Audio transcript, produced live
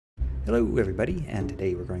Hello everybody, and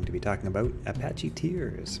today we're going to be talking about Apache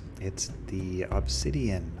Tears. It's the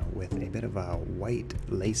obsidian with a bit of a white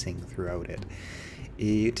lacing throughout it.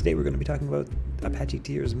 Today we're going to be talking about Apache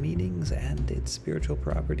Tear's meanings and its spiritual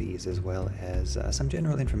properties, as well as some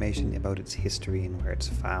general information about its history and where it's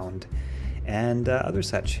found, and other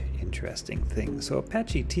such interesting things. So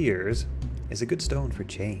Apache Tears is a good stone for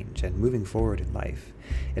change and moving forward in life.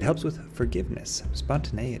 It helps with forgiveness,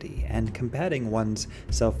 spontaneity, and combating one's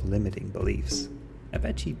self-limiting beliefs.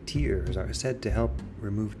 Apache Tears are said to help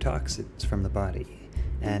remove toxins from the body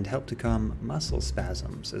and help to calm muscle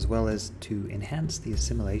spasms, as well as to enhance the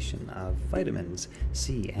assimilation of vitamins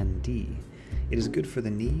C and D. It is good for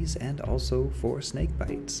the knees and also for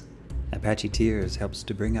snakebites. Apache Tears helps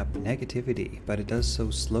to bring up negativity, but it does so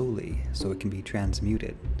slowly, so it can be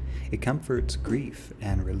transmuted. It comforts grief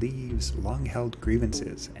and relieves long-held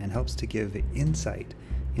grievances and helps to give insight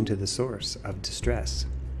into the source of distress.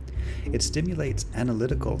 It stimulates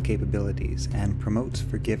analytical capabilities and promotes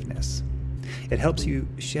forgiveness. It helps you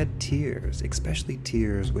shed tears, especially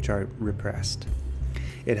tears which are repressed.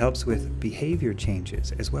 It helps with behavior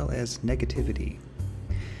changes as well as negativity.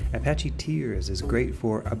 Apache Tears is great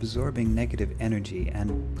for absorbing negative energy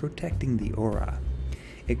and protecting the aura.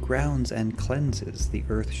 It grounds and cleanses the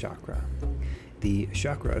earth chakra. The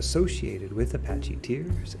chakra associated with Apache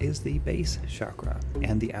Tears is the base chakra,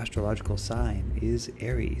 and the astrological sign is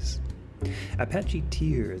Aries. Apache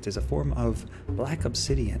Tears is a form of black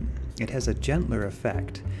obsidian. It has a gentler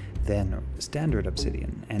effect than standard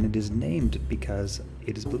obsidian, and it is named because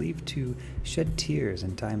it is believed to shed tears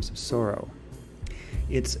in times of sorrow.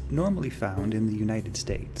 It's normally found in the United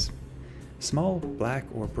States. Small black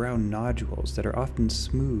or brown nodules that are often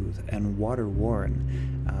smooth and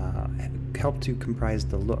water-worn help to comprise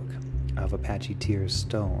the look of Apache Tear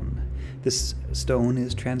stone. This stone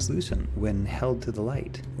is translucent when held to the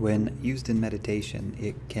light. When used in meditation,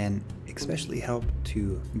 it can especially help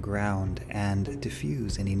to ground and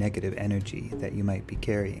diffuse any negative energy that you might be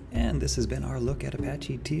carrying. And this has been our look at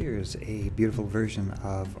Apache Tears, a beautiful version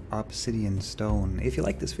of obsidian stone. If you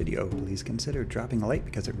like this video, please consider dropping a like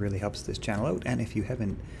because it really helps this channel out. And if you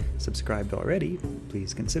haven't subscribed already,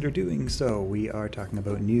 please consider doing so. We are talking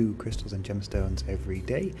about new crystals and gemstones every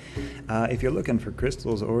day. If you're looking for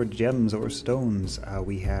crystals or gems or stones,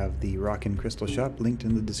 we have the Rockin' Crystal Shop linked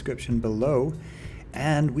in the description below.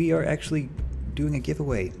 And we are actually doing a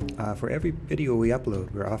giveaway. For every video we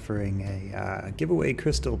upload, we're offering a giveaway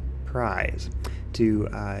crystal prize to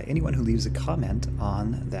anyone who leaves a comment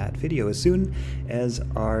on that video. As soon as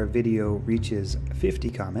our video reaches 50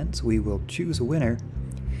 comments, we will choose a winner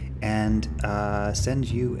and send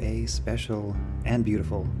you a special and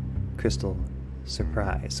beautiful crystal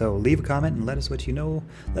surprise. So leave a comment and let us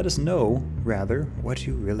know what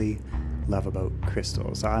you really love about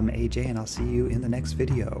crystals. I'm AJ, and I'll see you in the next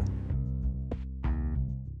video.